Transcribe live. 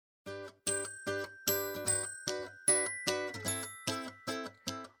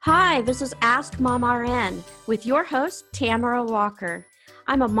Hi, this is Ask Mom RN with your host, Tamara Walker.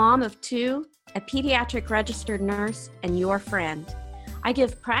 I'm a mom of two, a pediatric registered nurse, and your friend. I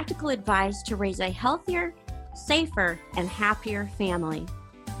give practical advice to raise a healthier, safer, and happier family.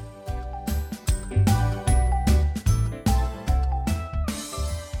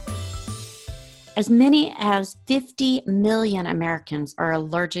 As many as 50 million Americans are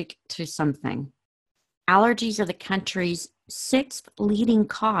allergic to something. Allergies are the country's sixth leading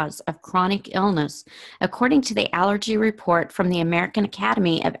cause of chronic illness, according to the allergy report from the American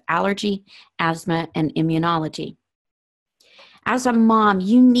Academy of Allergy, Asthma, and Immunology. As a mom,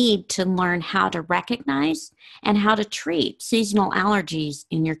 you need to learn how to recognize and how to treat seasonal allergies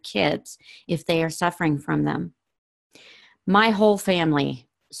in your kids if they are suffering from them. My whole family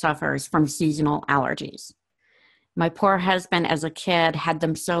suffers from seasonal allergies. My poor husband, as a kid, had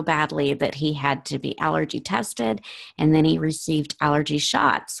them so badly that he had to be allergy tested, and then he received allergy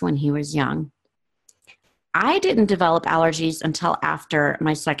shots when he was young. I didn't develop allergies until after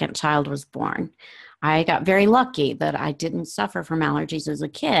my second child was born. I got very lucky that I didn't suffer from allergies as a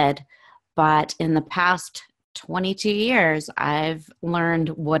kid, but in the past 22 years, I've learned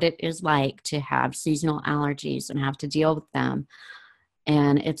what it is like to have seasonal allergies and have to deal with them,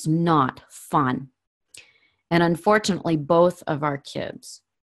 and it's not fun. And unfortunately, both of our kids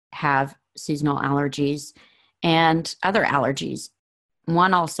have seasonal allergies and other allergies.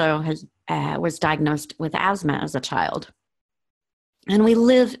 One also was diagnosed with asthma as a child. And we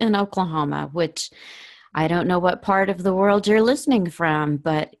live in Oklahoma, which I don't know what part of the world you're listening from,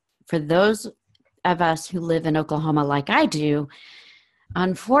 but for those of us who live in Oklahoma like I do,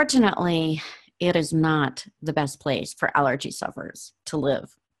 unfortunately, it is not the best place for allergy sufferers to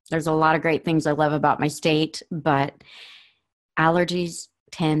live. There's a lot of great things I love about my state, but allergies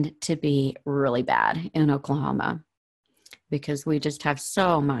tend to be really bad in Oklahoma because we just have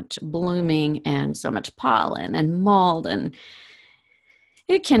so much blooming and so much pollen and mold, and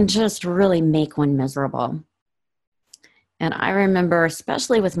it can just really make one miserable. And I remember,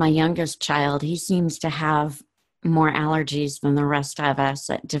 especially with my youngest child, he seems to have more allergies than the rest of us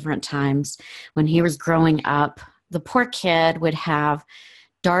at different times. When he was growing up, the poor kid would have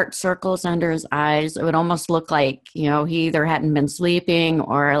dark circles under his eyes. It would almost look like, he either hadn't been sleeping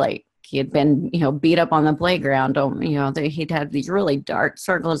or like he had been, beat up on the playground. He'd have these really dark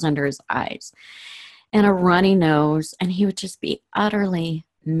circles under his eyes and a runny nose, and he would just be utterly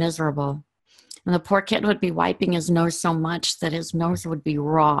miserable. And the poor kid would be wiping his nose so much that his nose would be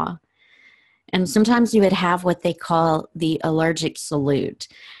raw. And sometimes you would have what they call the allergic salute.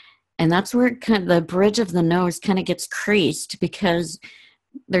 And that's where the bridge of the nose kind of gets creased because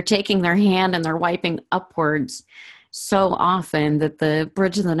they're taking their hand and they're wiping upwards so often that the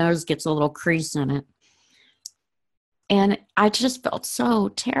bridge of the nose gets a little crease in it. And I just felt so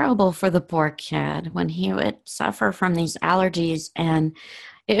terrible for the poor kid when he would suffer from these allergies, and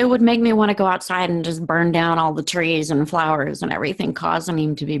it would make me want to go outside and just burn down all the trees and flowers and everything, causing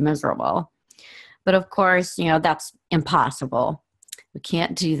him to be miserable. But of course, that's impossible. We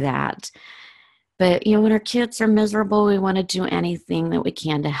can't do that. But, when our kids are miserable, we want to do anything that we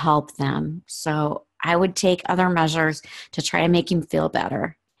can to help them. So I would take other measures to try to make him feel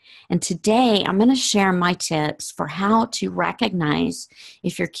better. And today I'm going to share my tips for how to recognize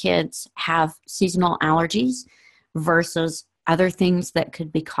if your kids have seasonal allergies versus other things that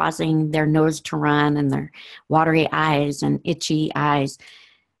could be causing their nose to run and their watery eyes and itchy eyes.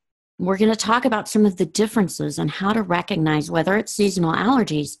 We're going to talk about some of the differences and how to recognize whether it's seasonal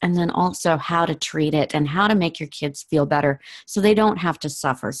allergies, and then also how to treat it and how to make your kids feel better so they don't have to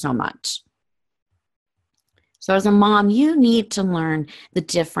suffer so much. So as a mom, you need to learn the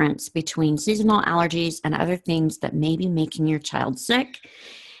difference between seasonal allergies and other things that may be making your child sick,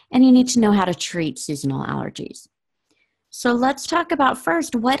 and you need to know how to treat seasonal allergies. So let's talk about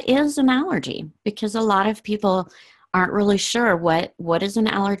first, what is an allergy? Because a lot of people aren't really sure what is an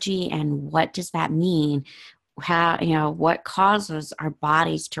allergy and what does that mean? How, what causes our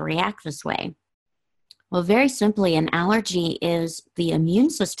bodies to react this way? Well, very simply, an allergy is the immune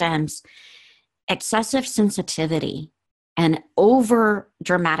system's excessive sensitivity and over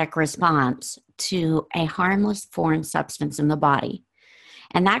dramatic response to a harmless foreign substance in the body.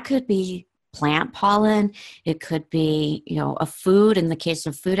 And that could be plant pollen. It could be, a food in the case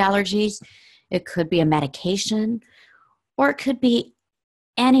of food allergies. It could be a medication, or it could be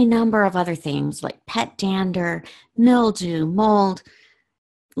any number of other things like pet dander, mildew, mold.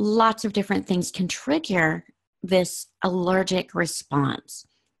 Lots of different things can trigger this allergic response.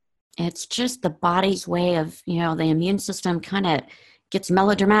 It's just the body's way of, the immune system kind of gets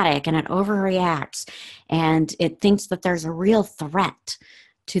melodramatic and it overreacts and it thinks that there's a real threat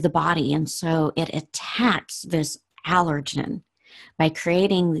to the body. And so it attacks this allergen by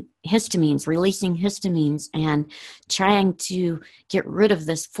creating histamines, releasing histamines, and trying to get rid of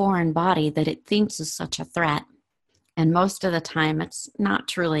this foreign body that it thinks is such a threat. And most of the time, it's not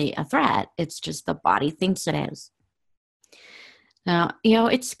truly a threat. It's just the body thinks it is. Now,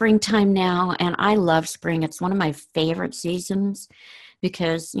 it's springtime now, and I love spring. It's one of my favorite seasons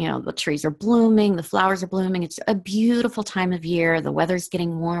because, the trees are blooming, the flowers are blooming. It's a beautiful time of year. The weather's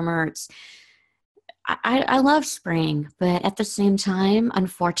getting warmer. I love spring, but at the same time,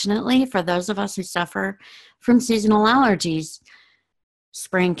 unfortunately, for those of us who suffer from seasonal allergies,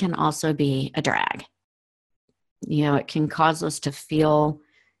 spring can also be a drag. It can cause us to feel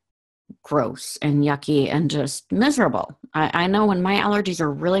gross and yucky and just miserable. I know when my allergies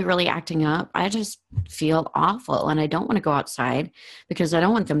are really, really acting up, I just feel awful and I don't want to go outside because I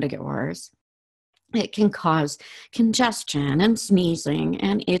don't want them to get worse. It can cause congestion and sneezing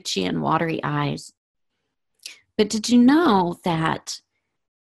and itchy and watery eyes. But did you know that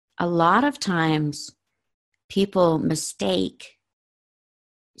a lot of times people mistake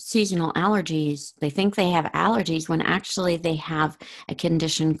seasonal allergies? They think they have allergies when actually they have a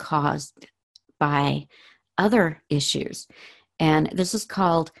condition caused by other issues. And this is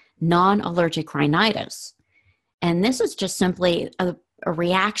called non-allergic rhinitis. And this is just simply a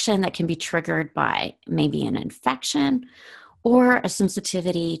reaction that can be triggered by maybe an infection or a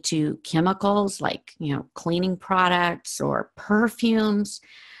sensitivity to chemicals like, cleaning products or perfumes.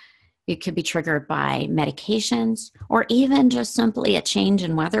 It could be triggered by medications or even just simply a change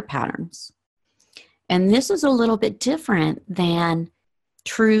in weather patterns. And this is a little bit different than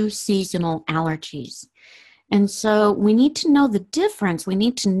true seasonal allergies. And so we need to know the difference. We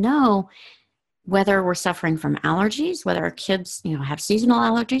need to know whether we're suffering from allergies, whether our kids, have seasonal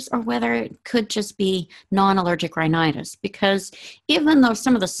allergies, or whether it could just be non-allergic rhinitis. Because even though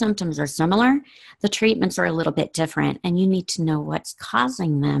some of the symptoms are similar, the treatments are a little bit different, and you need to know what's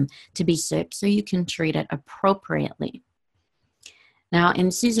causing them to be sick so you can treat it appropriately. Now, in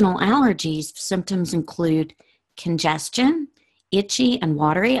seasonal allergies, symptoms include congestion, itchy and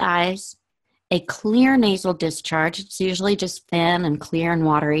watery eyes, a clear nasal discharge. It's usually just thin and clear and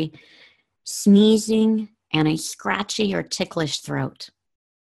watery, sneezing, and a scratchy or ticklish throat.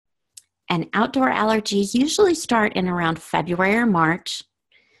 And outdoor allergies usually start in around February or March,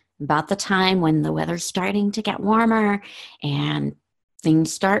 about the time when the weather's starting to get warmer and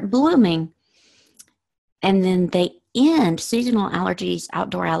things start blooming. And then seasonal allergies,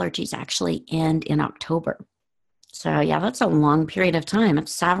 outdoor allergies actually end in October. So that's a long period of time.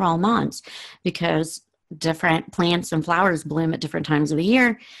 It's several months because different plants and flowers bloom at different times of the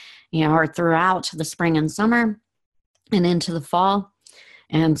year, or throughout the spring and summer and into the fall.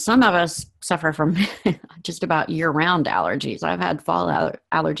 And some of us suffer from just about year-round allergies. I've had fall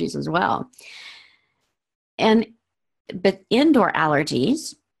allergies as well. But indoor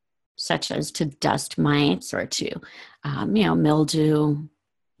allergies, such as to dust mites or to, mildew,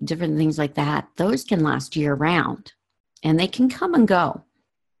 different things like that, those can last year-round, and they can come and go.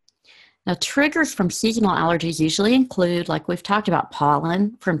 Now, triggers from seasonal allergies usually include, like we've talked about,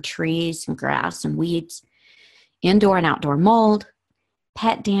 pollen from trees and grass and weeds, indoor and outdoor mold,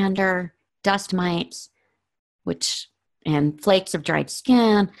 pet dander, dust mites, and flakes of dried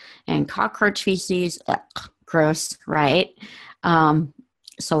skin, and cockroach feces, gross, right?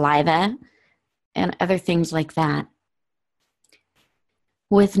 Saliva, and other things like that.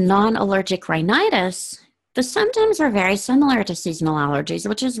 With non-allergic rhinitis, the symptoms are very similar to seasonal allergies,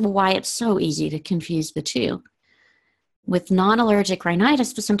 which is why it's so easy to confuse the two. With non-allergic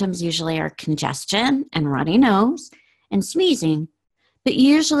rhinitis, the symptoms usually are congestion and runny nose and sneezing, but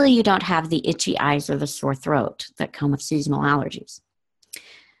usually you don't have the itchy eyes or the sore throat that come with seasonal allergies.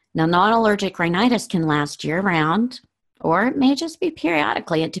 Now, non-allergic rhinitis can last year-round, or it may just be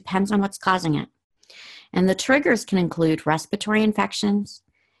periodically. It depends on what's causing it. And the triggers can include respiratory infections,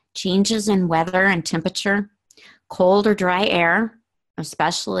 changes in weather and temperature, cold or dry air, food,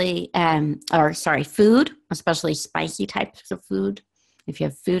 especially spicy types of food, if you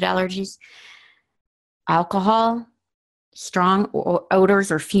have food allergies, alcohol, strong odors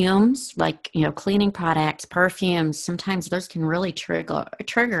or fumes, like, cleaning products, perfumes. Sometimes those can really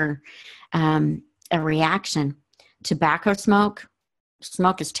trigger a reaction. Tobacco smoke.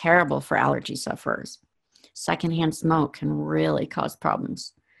 Smoke is terrible for allergy sufferers. Secondhand smoke can really cause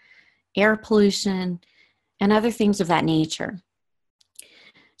problems. Air pollution, and other things of that nature.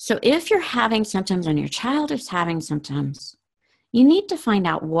 So if you're having symptoms and your child is having symptoms, you need to find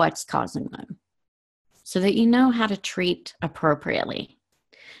out what's causing them so that you know how to treat appropriately.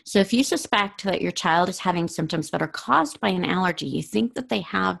 So if you suspect that your child is having symptoms that are caused by an allergy, you think that they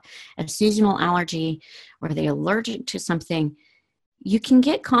have a seasonal allergy or they're allergic to something, you can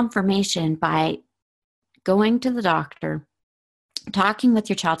get confirmation by going to the doctor, talking with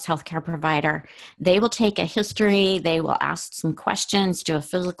your child's healthcare provider. They will take a history, they will ask some questions, do a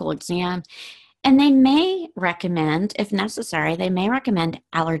physical exam, and they may recommend, if necessary, they may recommend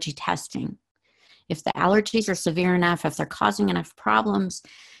allergy testing. If the allergies are severe enough, if they're causing enough problems,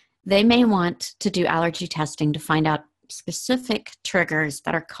 they may want to do allergy testing to find out specific triggers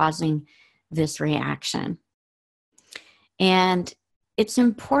that are causing this reaction. And it's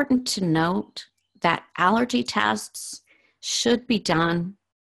important to note that allergy tests should be done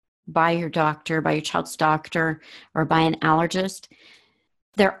by your doctor, by your child's doctor, or by an allergist.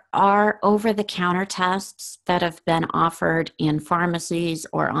 There are over-the-counter tests that have been offered in pharmacies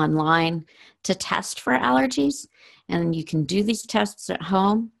or online to test for allergies, and you can do these tests at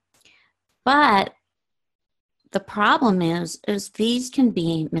home. But the problem is these can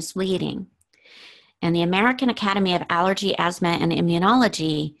be misleading. And the American Academy of Allergy, Asthma, and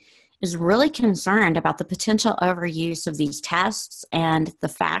Immunology is really concerned about the potential overuse of these tests and the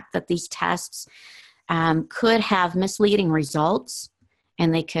fact that these tests could have misleading results,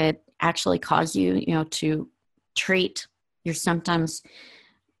 and they could actually cause you, to treat your symptoms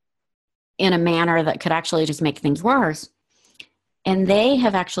in a manner that could actually just make things worse. And they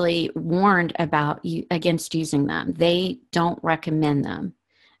have actually warned against using them. They don't recommend them.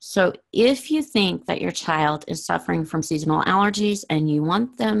 So if you think that your child is suffering from seasonal allergies and you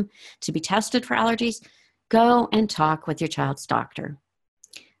want them to be tested for allergies, go and talk with your child's doctor.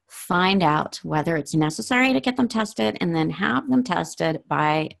 Find out whether it's necessary to get them tested and then have them tested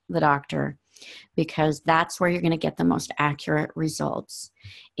by the doctor, because that's where you're going to get the most accurate results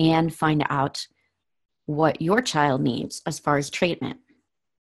and find out what your child needs as far as treatment.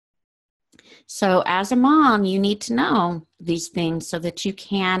 So as a mom, you need to know these things so that you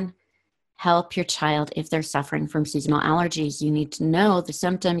can help your child if they're suffering from seasonal allergies. You need to know the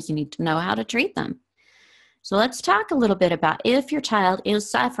symptoms. You need to know how to treat them. So let's talk a little bit about if your child is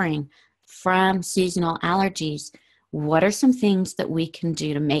suffering from seasonal allergies, what are some things that we can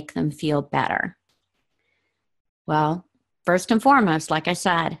do to make them feel better? Well, first and foremost, like I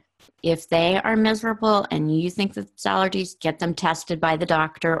said, if they are miserable and you think that it's allergies, get them tested by the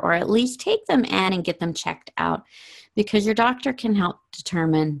doctor, or at least take them in and get them checked out, because your doctor can help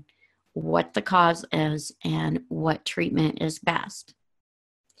determine what the cause is and what treatment is best.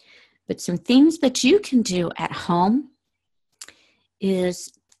 But some things that you can do at home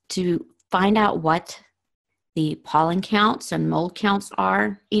is to find out what the pollen counts and mold counts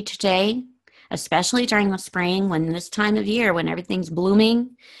are each day, especially during the spring, when this time of year, when everything's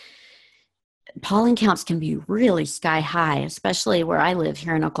blooming. Pollen counts can be really sky high, especially where I live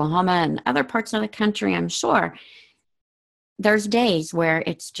here in Oklahoma and other parts of the country, I'm sure. There's days where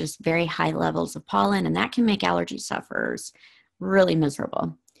it's just very high levels of pollen, and that can make allergy sufferers really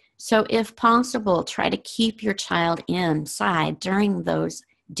miserable. So if possible, try to keep your child inside during those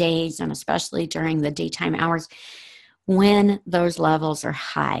days, and especially during the daytime hours when those levels are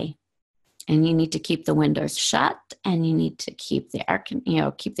high. And you need to keep the windows shut, and you need to keep the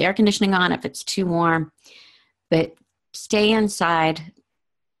air conditioning on if it's too warm. But stay inside.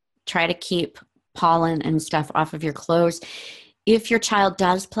 Try to keep pollen and stuff off of your clothes. If your child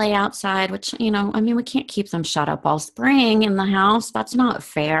does play outside, which, we can't keep them shut up all spring in the house. That's not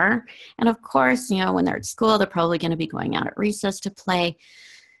fair. And of course, when they're at school, they're probably going to be going out at recess to play.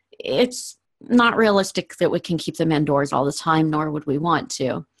 It's not realistic that we can keep them indoors all the time, nor would we want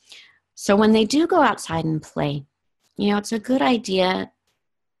to. So when they do go outside and play, it's a good idea,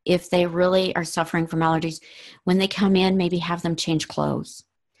 if they really are suffering from allergies, when they come in, maybe have them change clothes,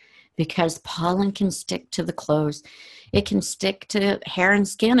 because pollen can stick to the clothes. It can stick to hair and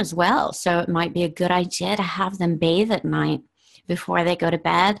skin as well. So it might be a good idea to have them bathe at night before they go to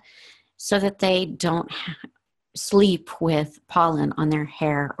bed, so that they don't sleep with pollen on their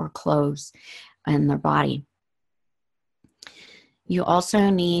hair or clothes and their body. You also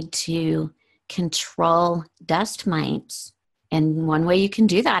need to control dust mites. And one way you can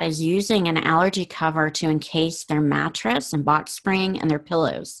do that is using an allergy cover to encase their mattress and box spring and their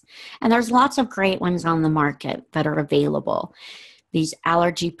pillows. And there's lots of great ones on the market that are available. These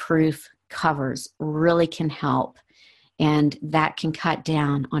allergy-proof covers really can help, and that can cut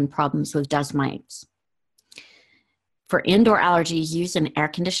down on problems with dust mites. For indoor allergies, use an air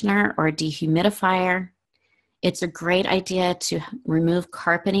conditioner or a dehumidifier. It's a great idea to remove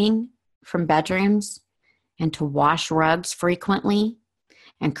carpeting from bedrooms and to wash rugs frequently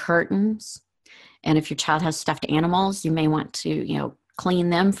and curtains. And if your child has stuffed animals, you may want to,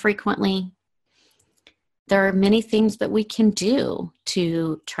 clean them frequently. There are many things that we can do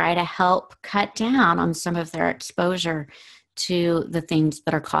to try to help cut down on some of their exposure to the things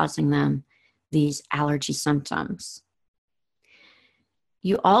that are causing them these allergy symptoms.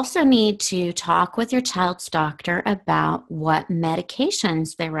 You also need to talk with your child's doctor about what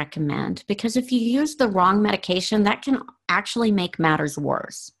medications they recommend, because if you use the wrong medication, that can actually make matters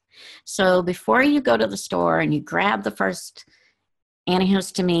worse. So before you go to the store and you grab the first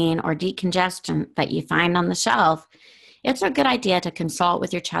antihistamine or decongestant that you find on the shelf, it's a good idea to consult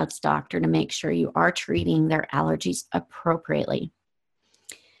with your child's doctor to make sure you are treating their allergies appropriately.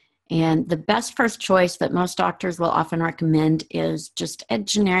 And the best first choice that most doctors will often recommend is just a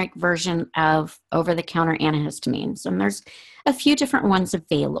generic version of over-the-counter antihistamines. And there's a few different ones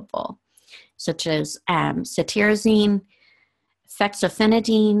available, such as cetirizine,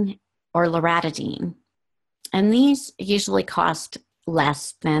 fexofenadine, or loratadine. And these usually cost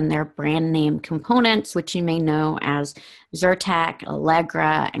less than their brand name components, which you may know as Zyrtec,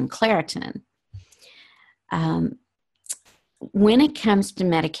 Allegra, and Claritin. When it comes to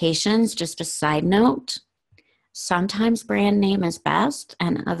medications, just a side note, sometimes brand name is best,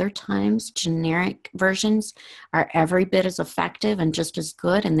 and other times generic versions are every bit as effective and just as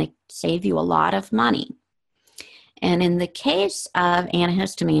good, and they save you a lot of money. And in the case of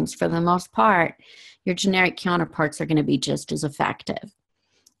antihistamines, for the most part, your generic counterparts are going to be just as effective.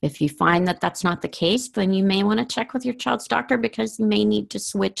 If you find that that's not the case, then you may want to check with your child's doctor, because you may need to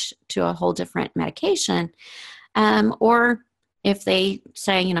switch to a whole different medication. Or if they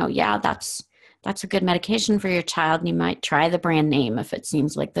say, yeah, that's a good medication for your child, and you might try the brand name if it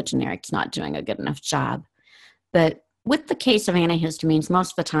seems like the generic's not doing a good enough job. But with the case of antihistamines,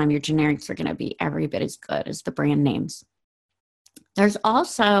 most of the time your generics are going to be every bit as good as the brand names. There's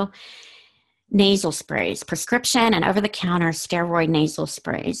also nasal sprays, prescription and over-the-counter steroid nasal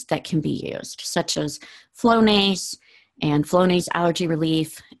sprays that can be used, such as Flonase and Flonase Allergy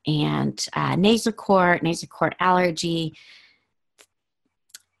Relief and Nasacort Allergy.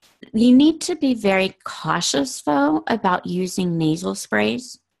 You need to be very cautious, though, about using nasal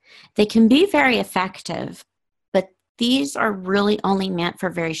sprays. They can be very effective, but these are really only meant for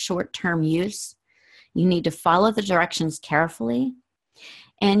very short-term use. You need to follow the directions carefully,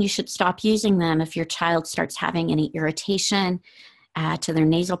 and you should stop using them if your child starts having any irritation to their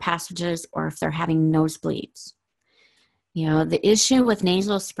nasal passages, or if they're having nosebleeds. The issue with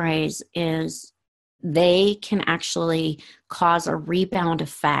nasal sprays is they can actually cause a rebound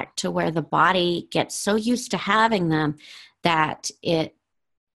effect to where the body gets so used to having them that if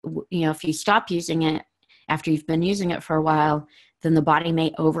you stop using it after you've been using it for a while, then the body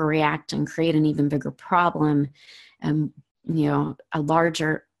may overreact and create an even bigger problem, a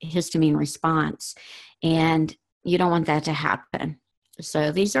larger histamine response. And you don't want that to happen.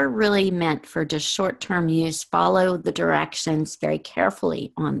 So these are really meant for just short-term use. Follow the directions very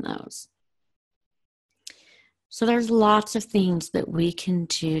carefully on those. So there's lots of things that we can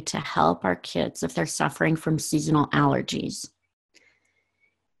do to help our kids if they're suffering from seasonal allergies.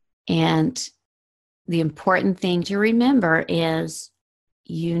 And the important thing to remember is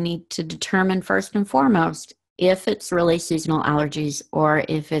you need to determine first and foremost if it's really seasonal allergies, or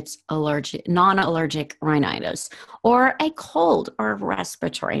if it's non-allergic rhinitis, or a cold or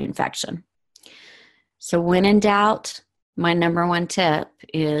respiratory infection. So when in doubt, my number one tip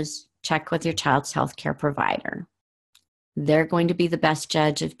is check with your child's healthcare provider. They're going to be the best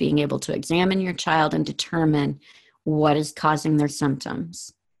judge of being able to examine your child and determine what is causing their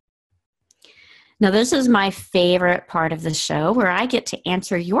symptoms. Now, this is my favorite part of the show, where I get to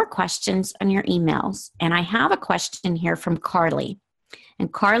answer your questions and your emails. And I have a question here from Carly.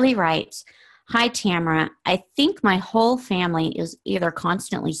 And Carly writes, "Hi, Tamara. I think my whole family is either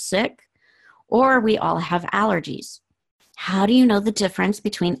constantly sick or we all have allergies. How do you know the difference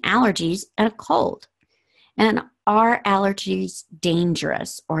between allergies and a cold? And are allergies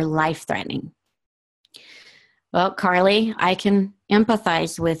dangerous or life-threatening?" Well, Carly, I can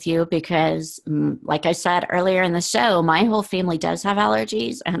empathize with you because, like I said earlier in the show, my whole family does have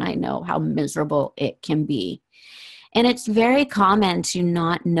allergies, and I know how miserable it can be. And it's very common to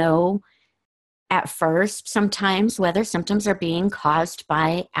not know at first sometimes whether symptoms are being caused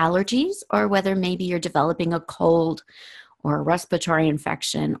by allergies, or whether maybe you're developing a cold or a respiratory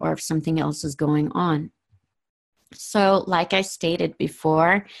infection, or if something else is going on. So like I stated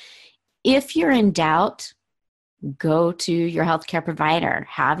before, if you're in doubt, go to your healthcare provider.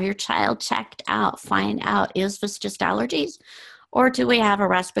 Have your child checked out. Find out, is this just allergies, or do we have a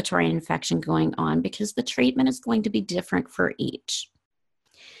respiratory infection going on? Because the treatment is going to be different for each.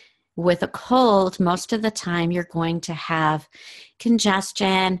 With a cold, most of the time you're going to have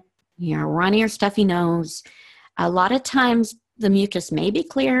congestion, runny or stuffy nose. A lot of times the mucus may be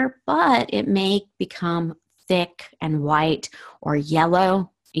clear, but it may become thick and white or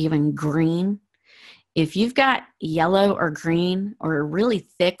yellow, even green. If you've got yellow or green or really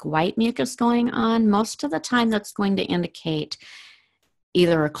thick white mucus going on, most of the time that's going to indicate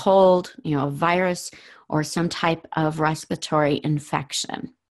either a cold, a virus, or some type of respiratory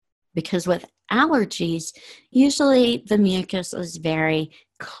infection. Because with allergies, usually the mucus is very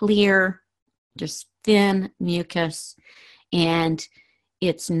clear, just thin mucus, and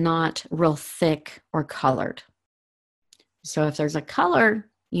it's not real thick or colored. So if there's a color,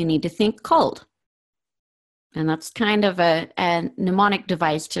 you need to think cold. And that's kind of a mnemonic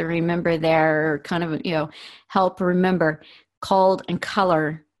device to remember there, kind of, help remember cold and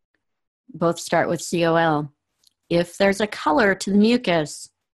color both start with COL. If there's a color to the mucus,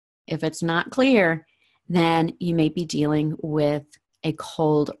 if it's not clear, then you may be dealing with a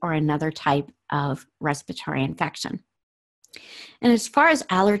cold or another type of respiratory infection. And as far as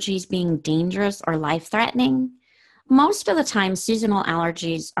allergies being dangerous or life-threatening, most of the time seasonal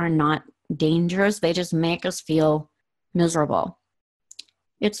allergies are not dangerous. They just make us feel miserable.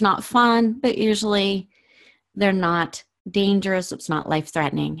 It's not fun, but usually they're not dangerous. It's not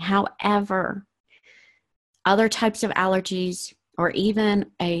life-threatening. However, other types of allergies or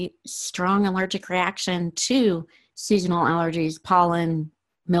even a strong allergic reaction to seasonal allergies, pollen,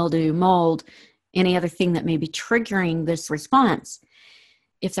 mildew, mold, any other thing that may be triggering this response,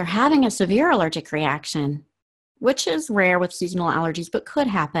 if they're having a severe allergic reaction, which is rare with seasonal allergies but could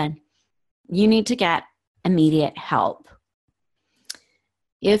happen, you need to get immediate help.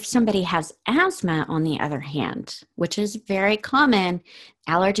 If somebody has asthma, on the other hand, which is very common,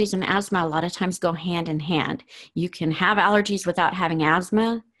 allergies and asthma a lot of times go hand in hand. You can have allergies without having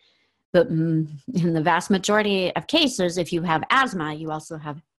asthma, but in the vast majority of cases, if you have asthma, you also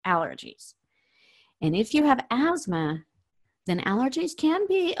have allergies. And if you have asthma, then allergies can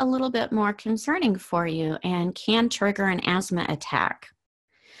be a little bit more concerning for you and can trigger an asthma attack.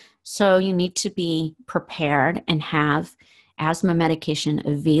 So you need to be prepared and have asthma medication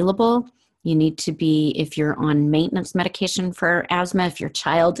available. You need to be, if you're on maintenance medication for asthma, if your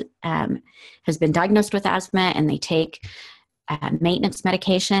child has been diagnosed with asthma and they take maintenance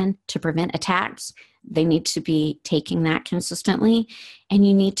medication to prevent attacks, they need to be taking that consistently, and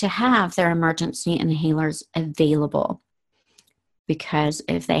you need to have their emergency inhalers available. Because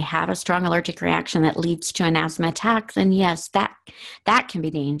if they have a strong allergic reaction that leads to an asthma attack, then yes, that can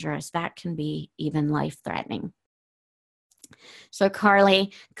be dangerous. That can be even life-threatening. So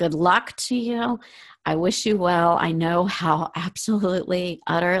Carly, good luck to you. I wish you well. I know how absolutely,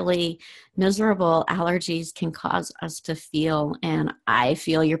 utterly miserable allergies can cause us to feel, and I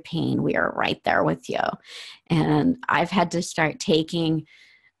feel your pain. We are right there with you. And I've had to start taking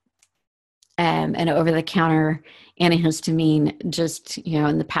an over-the-counter antihistamine just,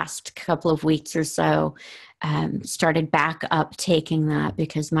 in the past couple of weeks or so. Started back up taking that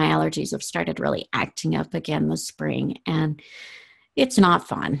because my allergies have started really acting up again this spring, and it's not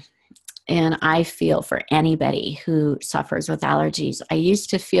fun. And I feel for anybody who suffers with allergies. I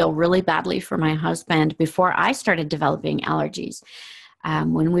used to feel really badly for my husband before I started developing allergies.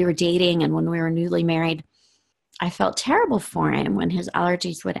 When we were dating and when we were newly married, I felt terrible for him when his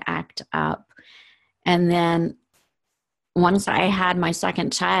allergies would act up. And then once I had my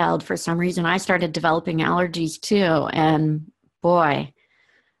second child, for some reason, I started developing allergies too. And boy,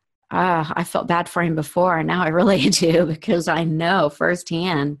 I felt bad for him before. And now I really do, because I know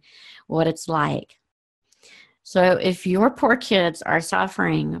firsthand what it's like. So if your poor kids are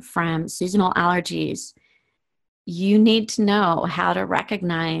suffering from seasonal allergies, you need to know how to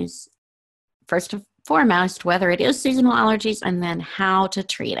recognize, first and foremost, whether it is seasonal allergies, and then how to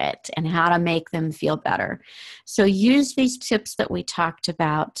treat it and how to make them feel better. So use these tips that we talked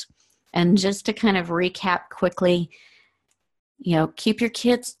about. And just to kind of recap quickly, keep your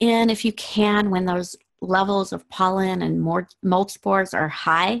kids in if you can when those levels of pollen and mold spores are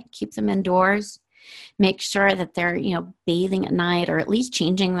high. Keep them indoors. Make sure that they're, bathing at night, or at least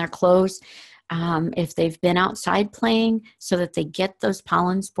changing their clothes if they've been outside playing, so that they get those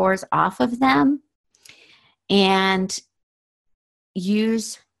pollen spores off of them. And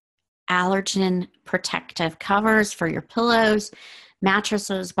use allergen protective covers for your pillows,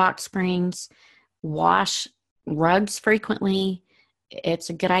 mattresses, box springs. Wash rugs frequently. It's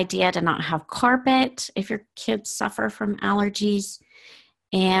a good idea to not have carpet if your kids suffer from allergies.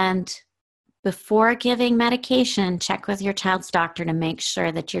 And before giving medication, check with your child's doctor to make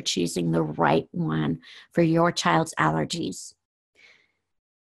sure that you're choosing the right one for your child's allergies.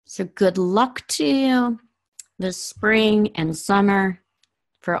 So good luck to you this spring and summer.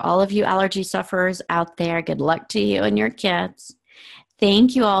 For all of you allergy sufferers out there, good luck to you and your kids.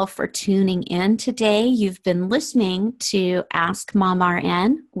 Thank you all for tuning in today. You've been listening to Ask Mom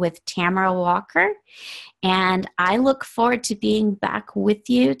RN with Tamara Walker, and I look forward to being back with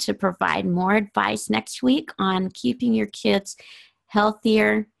you to provide more advice next week on keeping your kids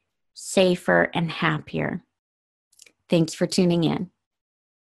healthier, safer, and happier. Thanks for tuning in.